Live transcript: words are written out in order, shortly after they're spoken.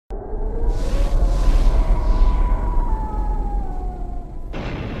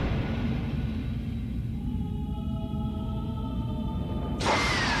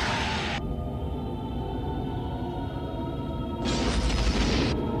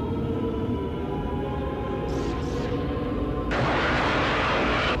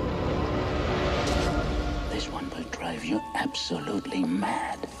absolutely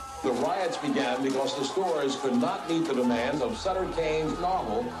mad. The riots began because the stores could not meet the demands of Sutter Kane's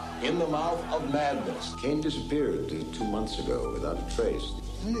novel, In the Mouth of Madness. Kane disappeared 2 months ago without a trace.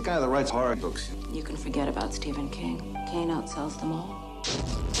 He's the guy that writes horror books. You can forget about Stephen King. Kane outsells them all.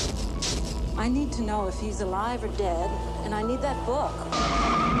 I need to know if he's alive or dead, and I need that book.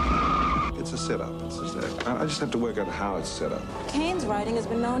 It's a setup. I just have to work out how it's set up. Kane's writing has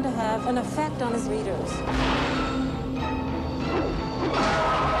been known to have an effect on his readers.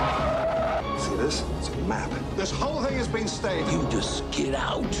 See this? It's a map. This whole thing has been staged. You just get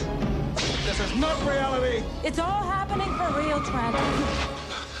out. This is not reality. It's all happening for real, Trent.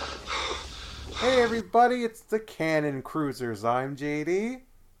 Hey everybody, it's the Cannon Cruisers. I'm JD.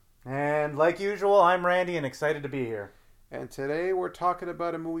 And like usual, I'm Randy and excited to be here. And today we're talking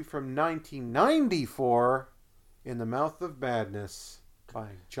about a movie from 1994, In the Mouth of Madness, by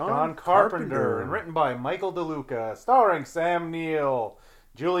John Carpenter. And written by Michael DeLuca, starring Sam Neill,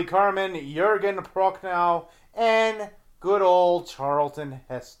 Julie Carmen, Jürgen Prochnow, and good old Charlton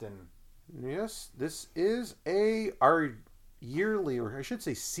Heston. Yes, this is our yearly, or I should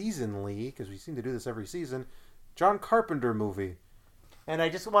say seasonally, because we seem to do this every season, John Carpenter movie. And I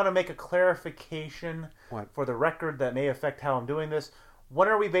just want to make a clarification for the record that may affect how I'm doing this. When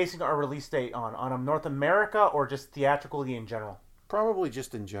are we basing our release date on? On North America or just theatrically in general? Probably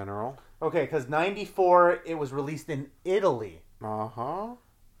just in general. Okay, because 94, it was released in Italy. Uh-huh.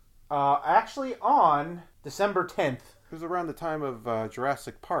 Actually on December 10th. It was around the time of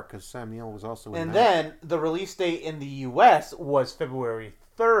Jurassic Park, because Sam Neill was also in and that. Then the release date in the U.S. was February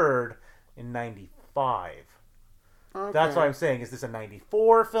 3rd in 95. Okay. That's why I'm saying, is this a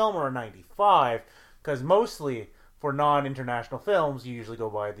 94 film or a 95? Because mostly, for non-international films, you usually go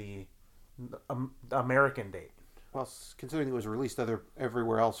by the American date. Well, considering it was released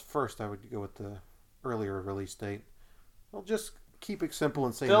everywhere else first, I would go with the earlier release date. I'll just keep it simple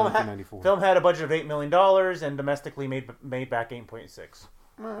and say 1994. Film had a budget of $8 million and domestically made back 8.6.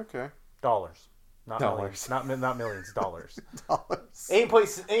 Okay. Dollars. Not dollars. Millions. Not millions. Dollars. Dollars.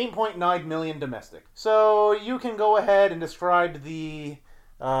 8.9 million domestic. So you can go ahead and describe the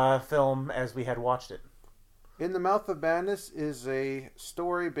film as we had watched it. In the Mouth of Madness is a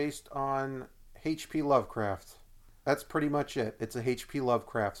story based on H.P. Lovecraft. That's pretty much it. It's a H.P.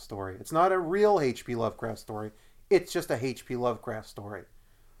 Lovecraft story. It's not a real H.P. Lovecraft story. It's just a H.P. Lovecraft story.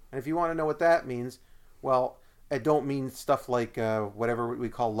 And if you want to know what that means, well, I don't mean stuff like whatever we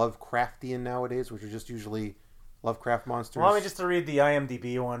call Lovecraftian nowadays, which are just usually Lovecraft monsters. Well, let me just read the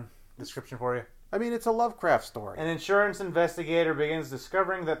IMDb description for you. I mean, it's a Lovecraft story. An insurance investigator begins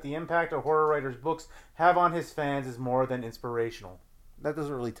discovering that the impact a horror writer's books have on his fans is more than inspirational. That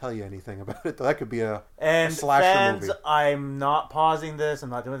doesn't really tell you anything about it, though. That could be a slasher fans, movie. I'm not pausing this. I'm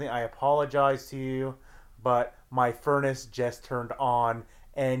not doing anything. I apologize to you, but my furnace just turned on,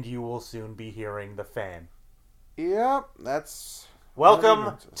 and you will soon be hearing the fan. Yep, that's...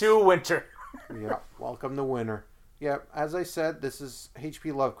 Welcome to winter. Yep, welcome to winter. Yep, as I said, this is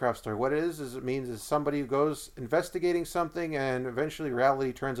H.P. Lovecraft story. What it means is somebody who goes investigating something, and eventually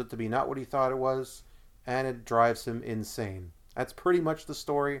reality turns out to be not what he thought it was, and it drives him insane. That's pretty much the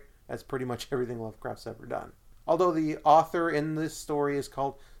story. That's pretty much everything Lovecraft's ever done. Although the author in this story is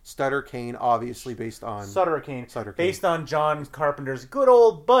called Sutter Kane, obviously based on... Sutter Kane. Based on John Carpenter's good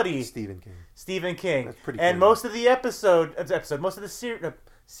old buddy... Stephen King. That's pretty and cool. Most of the most of the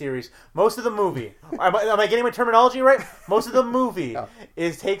series, most of the movie... am I getting my terminology right? Most of the movie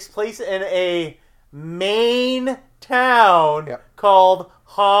takes place in a Maine town called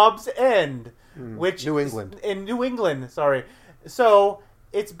Hobbs End. Which New England. In New England, sorry. So,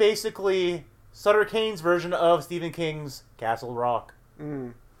 it's basically Sutter Kane's version of Stephen King's Castle Rock.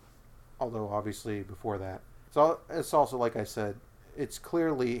 Although, obviously, before that. So, it's also, like I said, it's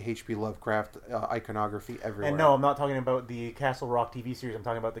clearly H.P. Lovecraft iconography everywhere. And no, I'm not talking about the Castle Rock TV series. I'm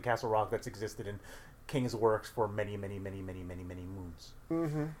talking about the Castle Rock that's existed in King's works for many, many, many, many, many, many moons.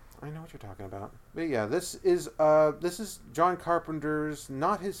 Mm-hmm. I know what you're talking about. But yeah, this is John Carpenter's,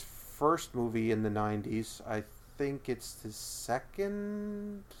 not his first movie in the 90s. I think it's his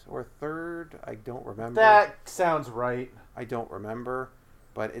second or third. I don't remember. That sounds right. I don't remember,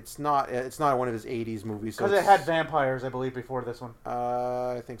 but it's not one of his 80s movies. Because it had vampires, I believe, before this one.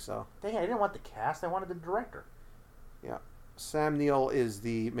 I think so. Dang, I didn't want the cast. I wanted the director. Yeah. Sam Neill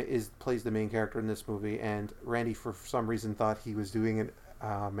plays the main character in this movie, and Randy, for some reason, thought he was doing an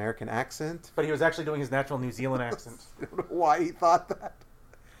American accent. But he was actually doing his natural New Zealand accent. I don't know why he thought that.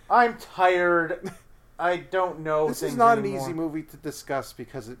 I'm tired. I don't know This things is not anymore. an easy movie to discuss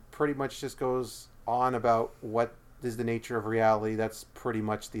because it pretty much just goes on about what is the nature of reality. That's pretty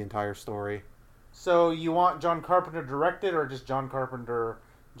much the entire story. So you want John Carpenter directed or just John Carpenter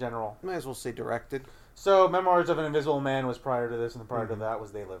general? Might as well say directed. So Memoirs of an Invisible Man was prior to this, and prior to that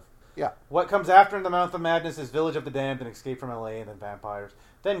was They Live. Yeah. What comes after In the Mouth of Madness is Village of the Damned and Escape from L.A. and then Vampires.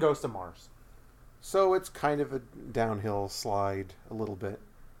 Then Ghost of Mars. So it's kind of a downhill slide a little bit.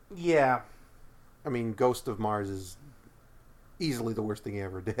 Yeah. I mean, Ghost of Mars is easily the worst thing he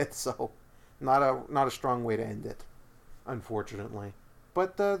ever did, so not a strong way to end it, unfortunately.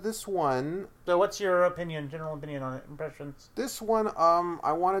 But this one... So what's your opinion, general opinion on it, impressions? This one,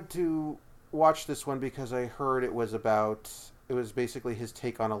 I wanted to watch this one because I heard it was basically his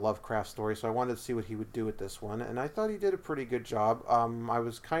take on a Lovecraft story, so I wanted to see what he would do with this one, and I thought he did a pretty good job. I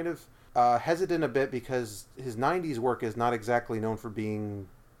was kind of hesitant a bit because his 90s work is not exactly known for being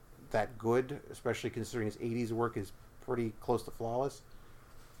that good, especially considering his 80s work is pretty close to flawless.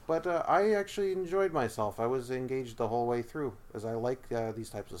 But I actually enjoyed myself. I was engaged the whole way through, as I like these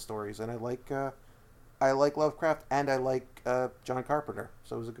types of stories, and I like Lovecraft, and I like John Carpenter,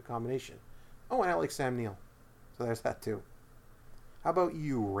 so it was a good combination. Oh, and I like Sam Neill, so there's that too. How about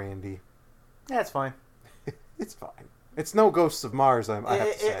you, Randy? Yeah, it's fine. It's fine. It's no Ghosts of Mars. I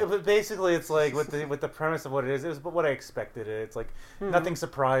have to say. But basically, it's like with the premise of what it was what I expected. It's like nothing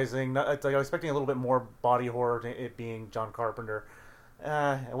surprising. It's like I was expecting a little bit more body horror, it being John Carpenter.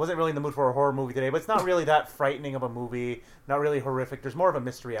 I wasn't really in the mood for a horror movie today, but it's not really that frightening of a movie. Not really horrific. There's more of a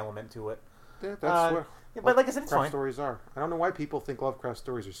mystery element to it. Yeah, that's what. Yeah, but like I said, it's Lovecraft fine. stories are. I don't know why people think Lovecraft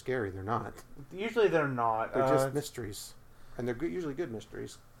stories are scary. They're not. Usually, they're not. They're just mysteries, and they're usually good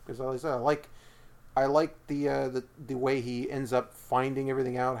mysteries. Because like I said, I like the way he ends up finding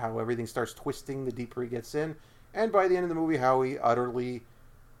everything out, how everything starts twisting the deeper he gets in, and by the end of the movie, how he utterly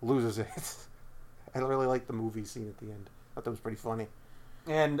loses it. I really like the movie scene at the end. I thought that was pretty funny.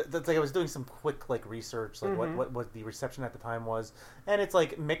 And that's like I was doing some quick research, like what the reception at the time was, and it's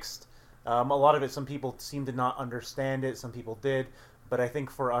like mixed. A lot of it, some people seem to not understand it, some people did, but I think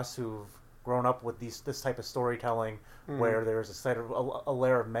for us who've grown up with this type of storytelling, where there's a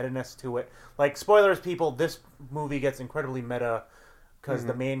layer of meta-ness to it, like spoilers, people, this movie gets incredibly meta because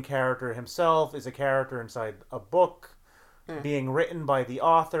the main character himself is a character inside a book, being written by the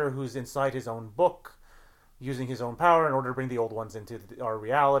author who's inside his own book, using his own power in order to bring the old ones into our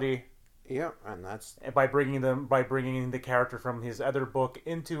reality. Yeah, and that's by bringing the character from his other book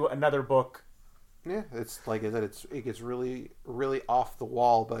into another book. Yeah, it's like I said, it gets really, really off the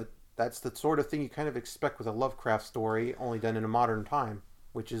wall, but that's the sort of thing you kind of expect with a Lovecraft story, only done in a modern time,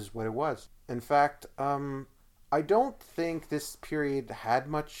 which is what it was. In fact, I don't think this period had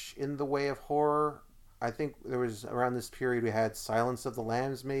much in the way of horror. I think there was, around this period, we had Silence of the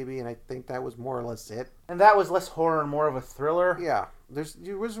Lambs, maybe, and I think that was more or less it. And that was less horror and more of a thriller? Yeah.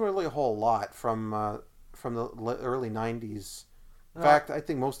 There was really a whole lot from the early 90s. In fact, I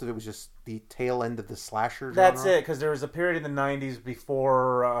think most of it was just the tail end of the slasher genre. That's it, because there was a period in the 90s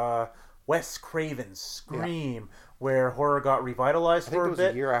before Wes Craven's Scream, where horror got revitalized for a bit. I think it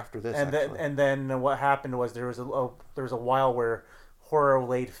was a year after this, and then what happened was there was a while where horror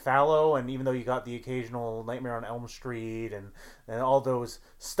laid fallow, and even though you got the occasional Nightmare on Elm Street and all those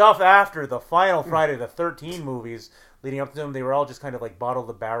stuff after the final Friday the 13 movies leading up to them, they were all just kind of like bottle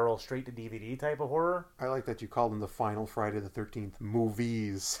the barrel, straight to DVD type of horror. I like that you called them the final Friday the 13th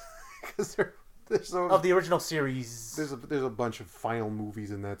movies. Because of the original series. There's a bunch of final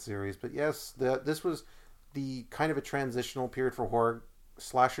movies in that series. But yes, this was the kind of a transitional period for horror.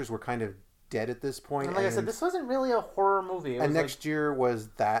 Slashers were kind of dead at this point. And like I said, this wasn't really a horror movie. And next year was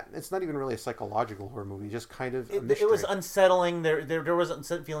that. It's not even really a psychological horror movie, just kind of a mystery. It was unsettling. There was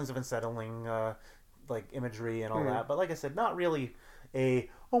feelings of unsettling, like imagery and all that. But like I said, not really a,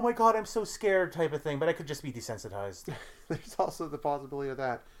 oh my god, I'm so scared type of thing. But I could just be desensitized. There's also the possibility of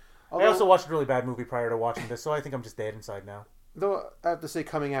that. I also watched a really bad movie prior to watching this, so I think I'm just dead inside now. Though I have to say,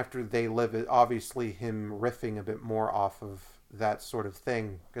 coming after They Live, obviously him riffing a bit more off of that sort of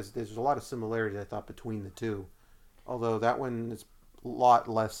thing, because there's a lot of similarity, I thought, between the two. Although that one is a lot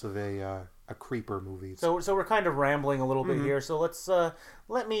less of a creeper movie. So we're kind of rambling a little bit here. So let's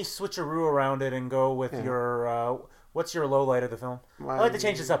let me switcheroo around it and go with your what's your low light of the film? I like to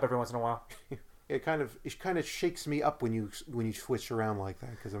change this up every once in a while. It kind of shakes me up when you switch around like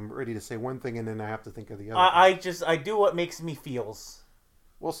that, because I'm ready to say one thing and then I have to think of the other. I do what makes me feels.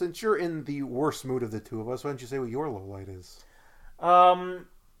 Well, since you're in the worst mood of the two of us, why don't you say what your low light is?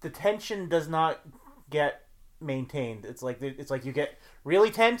 The tension does not get maintained. It's like you get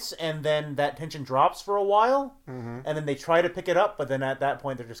really tense, and then that tension drops for a while, and then they try to pick it up, but then at that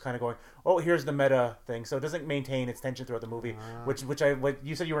point they're just kind of going, "Oh, here's the meta thing." So it doesn't maintain its tension throughout the movie, which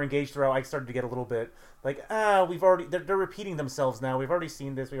you said you were engaged throughout. I started to get a little bit like, they're repeating themselves now. We've already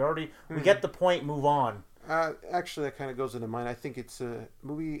seen this. We get the point. Move on. Actually, that kind of goes into mine. I think it's a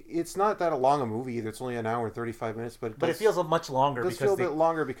movie. It's not that long a movie either. It's only an hour and 35 minutes, but it feels much longer. It does feel a bit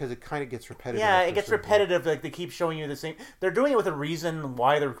longer because it kind of gets repetitive. Yeah, it gets repetitive. Like they keep showing you the same. They're doing it with a reason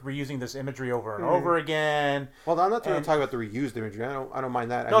why they're reusing this imagery over and over again. Well, I'm not talking about the reused imagery. I don't mind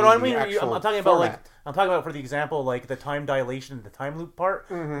that. I mean I'm talking about I'm talking about, for the example, like the time dilation, the time loop part.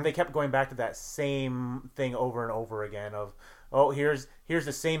 They kept going back to that same thing over and over again of, oh, here's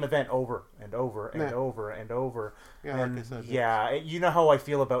the same event over and over and over and over. Yeah, and like I said, you know how I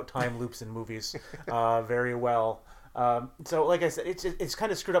feel about time loops in movies very well. So, like I said, it's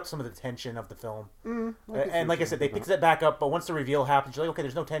kind of screwed up some of the tension of the film. And like I said, they picked it back up, but once the reveal happens, you're like, okay,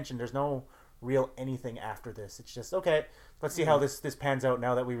 there's no tension, there's no real anything after this. It's just, okay, let's see how this pans out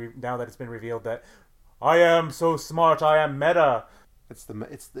now that it's been revealed that I am so smart, I am meta. It's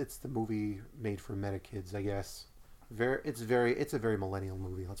the movie made for meta kids, I guess. It's a very millennial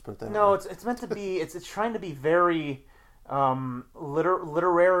movie. Let's put it that way. No, it's meant to be. It's trying to be very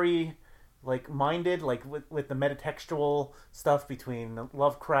literary, like minded, like with the metatextual stuff between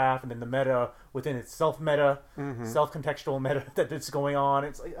Lovecraft and then the meta within its self-meta, self-contextual meta that's going on.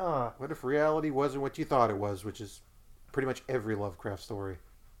 It's like, what if reality wasn't what you thought it was, which is pretty much every Lovecraft story.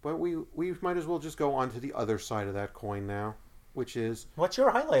 But we might as well just go on to the other side of that coin now, which is... What's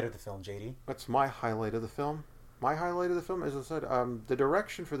your highlight of the film, JD? What's my highlight of the film? My highlight of the film, as I said, the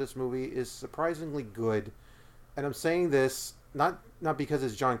direction for this movie is surprisingly good. And I'm saying this not because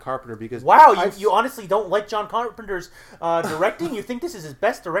it's John Carpenter, because... Wow, you honestly don't like John Carpenter's directing? You think this is his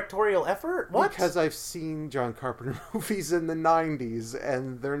best directorial effort? What? Because I've seen John Carpenter movies in the 90s,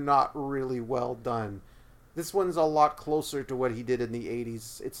 and they're not really well done. This one's a lot closer to what he did in the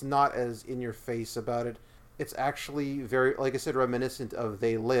 80s. It's not as in-your-face about it. It's actually very, like I said, reminiscent of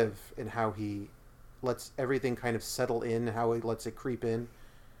They Live in how he lets everything kind of settle in, how he lets it creep in.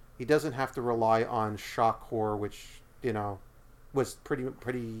 He doesn't have to rely on shock horror, which, was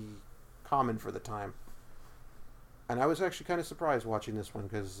pretty common for the time. And I was actually kind of surprised watching this one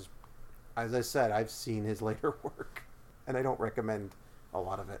because, as I said, I've seen his later work. And I don't recommend a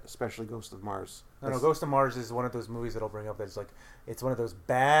lot of it, especially Ghost of Mars. No, Ghost of Mars is one of those movies that I'll bring up that's like, it's one of those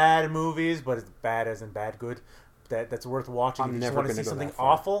bad movies, but it's bad as in bad good. That's worth watching. I'm if you never want to see something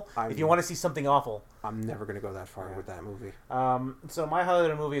awful, if you want to see something awful, I'm never going to go that far with that movie. So my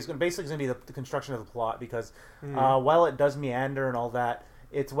highlight of the movie is basically going to be the construction of the plot, because while it does meander and all that,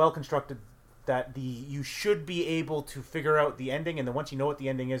 it's well constructed that you should be able to figure out the ending, and then once you know what the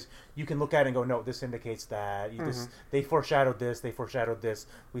ending is, you can look at it and go, no, this indicates that. They foreshadowed this,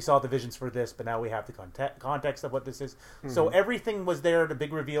 we saw the visions for this, but now we have the context of what this is. So everything was there, the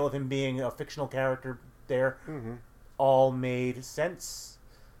big reveal of him being a fictional character there, all made sense,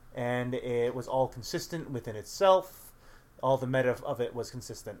 and it was all consistent within itself. All the meta of it was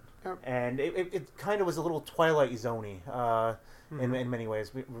consistent. Yep. And it kind of was a little Twilight Zone-y in many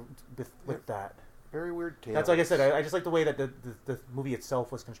ways with that. Very weird tale. That's like I said, I just like the way that the movie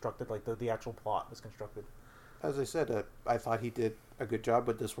itself was constructed, like the actual plot was constructed. As I said, I thought he did a good job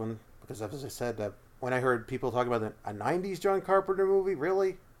with this one, because as I said, when I heard people talk about a 90s John Carpenter movie,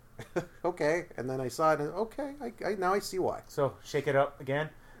 really? Okay. And then I saw it, and okay, now I see why. So, shake it up again.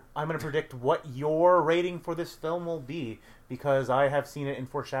 I'm going to predict what your rating for this film will be, because I have seen it in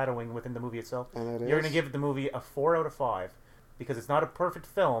foreshadowing within the movie itself. And You're going to give the movie a 4 out of 5, because it's not a perfect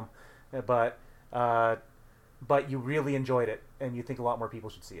film, but you really enjoyed it, and you think a lot more people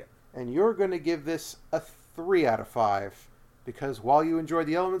should see it. And you're going to give this a 3 out of 5, because while you enjoyed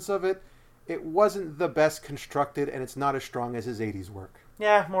the elements of it, it wasn't the best constructed, and it's not as strong as his 80s work.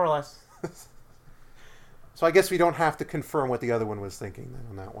 Yeah, more or less. So I guess we don't have to confirm what the other one was thinking then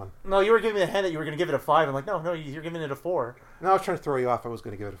on that one. No, you were giving me a hint that you were going to give it a 5. I'm like, no, you're giving it a 4. No, I was trying to throw you off. I was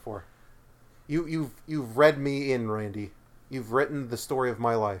going to give it a 4. You've read me in, Randy. You've written the story of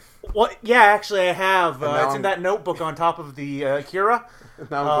my life. Well, yeah, actually I have. It's in that notebook on top of the Kira.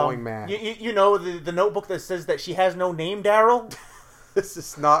 Now I'm going mad. You know, the notebook that says that she has no name, Daryl? This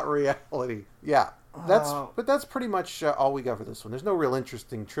is not reality. Yeah. That's pretty much all we got for this one. There's no real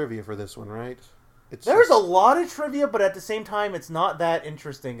interesting trivia for this one, right? There's a lot of trivia, but at the same time, it's not that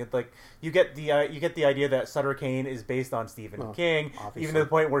interesting. It's like you get the idea that Sutter Kane is based on Stephen King, obviously. even to the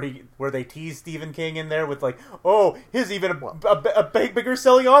point where they tease Stephen King in there with like, oh, he's even a bigger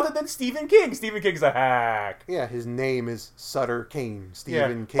selling author than Stephen King. Stephen King's a hack. Yeah, his name is Sutter Kane.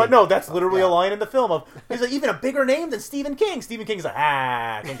 Stephen King. But no, that's literally a line in the film of he's like, even a bigger name than Stephen King. Stephen King's a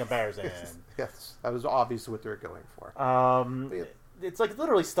hack in comparison. Yes, that was obviously what they were going for. It's like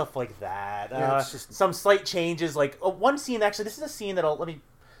literally stuff like that. It's just... Some slight changes, like one scene. Actually, this is a scene that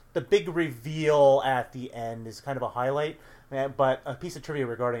the big reveal at the end is kind of a highlight, but a piece of trivia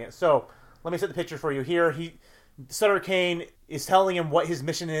regarding it. So let me set the picture for you here. Sutter Kane is telling him what his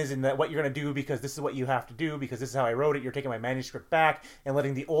mission is and that what you're going to do because this is what you have to do because this is how I wrote it. You're taking my manuscript back and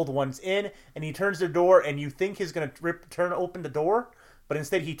letting the old ones in. And he turns the door, and you think he's going to open the door. But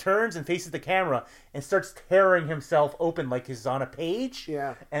instead, he turns and faces the camera and starts tearing himself open like he's on a page.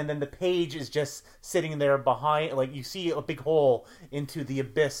 Yeah. And then the page is just sitting there behind, like you see a big hole into the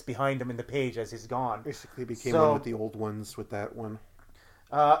abyss behind him in the page as he's gone. Basically became one with the old ones with that one.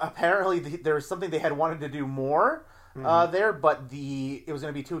 Apparently, there was something they had wanted to do more there, but it was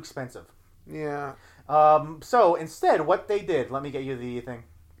going to be too expensive. Yeah. So instead, what they did, let me get you the thing.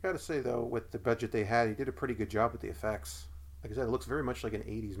 I gotta say, though, with the budget they had, he did a pretty good job with the effects. Like I said, it looks very much like an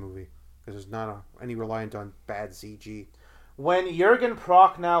 80s movie because there's not any reliant on bad CG. When Jurgen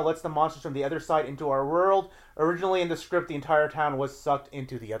Prochnow lets the monsters from the other side into our world, originally in the script, the entire town was sucked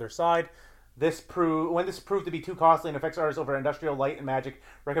into the other side. When this proved to be too costly, an effects artist over Industrial Light and Magic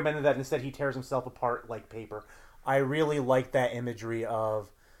recommended that instead he tears himself apart like paper. I really like that imagery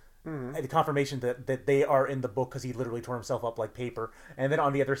of the confirmation that they are in the book because he literally tore himself up like paper. And then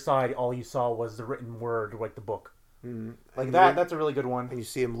on the other side, all you saw was the written word, like the book. Like that's a really good one. And you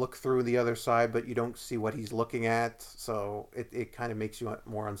see him look through the other side, but you don't see what he's looking at, so it kind of makes you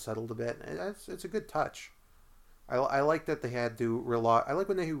more unsettled a bit. It's a good touch. I like that they had to rely. I like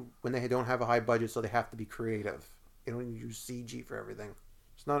when they don't have a high budget, so they have to be creative. They don't use CG for everything.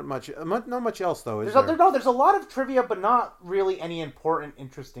 It's not much else though. There's a lot of trivia, but not really any important,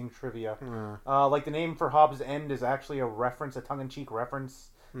 interesting trivia. Like the name for Hobbs End is actually a tongue-in-cheek reference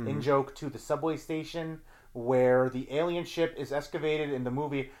in joke to the subway station where the alien ship is excavated in the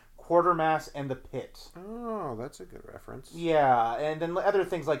movie Quartermass and the Pit. Oh, that's a good reference. Yeah, and then other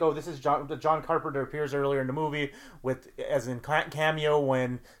things like, this is John Carpenter appears earlier in the movie as in cameo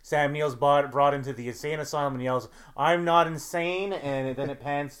when Sam Neill's brought into the insane asylum and yells, "I'm not insane," and then it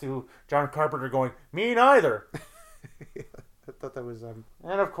pans to John Carpenter going, "Me neither." Yeah, I thought that was And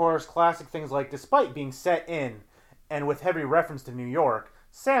of course, classic things like, despite being set in and with heavy reference to New York,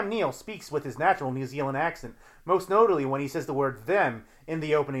 Sam Neill speaks with his natural New Zealand accent, most notably when he says the word them in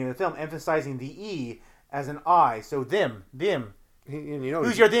the opening of the film, emphasizing the E as an I. So them.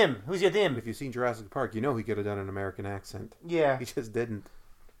 Who's your them? Who's your them? If you've seen Jurassic Park, you know he could have done an American accent. Yeah. He just didn't.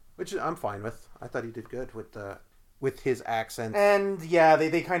 Which I'm fine with. I thought he did good with his accent. And yeah,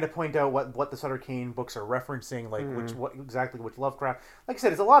 they kind of point out what the Sutter Kane books are referencing, like which Lovecraft. Like I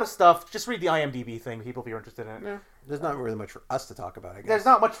said, it's a lot of stuff. Just read the IMDb thing, people, if you're interested in it. Yeah. There's not really much for us to talk about, I guess. There's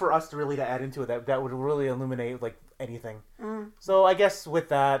not much for us to really add into it that would really illuminate like anything. So I guess with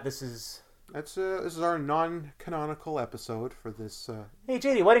that, this is our non-canonical episode for this. Hey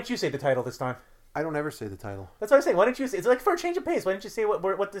JD, why didn't you say the title this time? I don't ever say the title. That's what I'm saying. Why didn't you say? It's like for a change of pace. Why didn't you say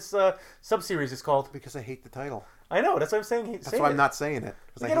what this sub-series is called? Because I hate the title. I know. That's what I'm saying. That's why I'm not saying it.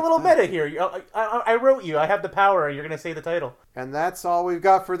 You get a little meta here. I wrote you. I have the power. You're going to say the title. And that's all we've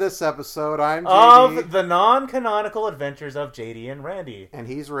got for this episode. I'm JD. Of the non-canonical adventures of JD and Randy. And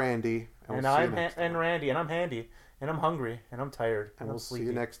he's Randy. And I'm Randy. And I'm handy. And I'm hungry. And I'm tired. And we'll see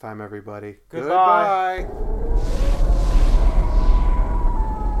you next time, everybody. Goodbye.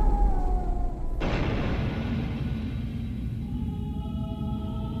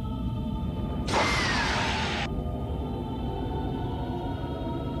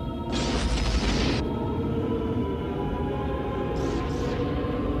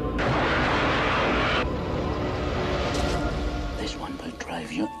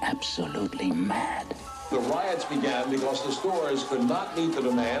 Absolutely mad. The riots began because the stores could not meet the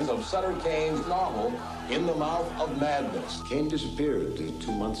demands of Sutter Kane's novel, In the Mouth of Madness. Kane disappeared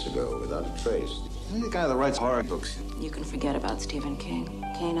 2 months ago without a trace. You're the guy that writes horror books. You can forget about Stephen King.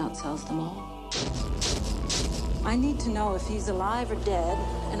 Kane outsells them all. I need to know if he's alive or dead,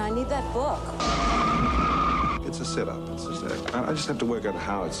 and I need that book. It's a setup. I just have to work out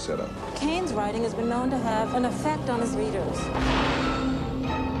how it's set up. Kane's writing has been known to have an effect on his readers.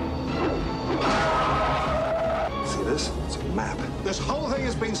 See this? It's a map. This whole thing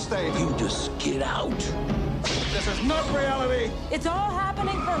has been staged. You just get out. This is not reality. It's all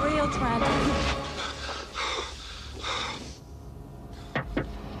happening for real, Trent.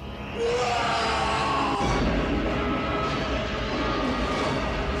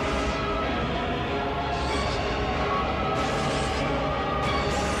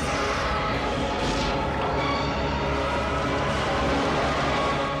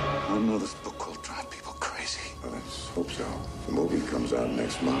 know this book called Drive People Crazy? Well, let's hope so. The movie comes out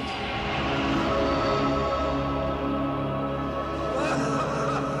next month.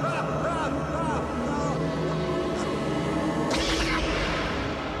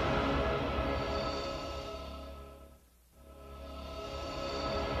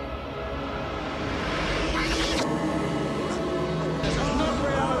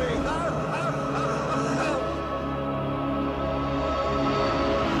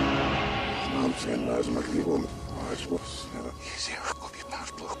 Easier.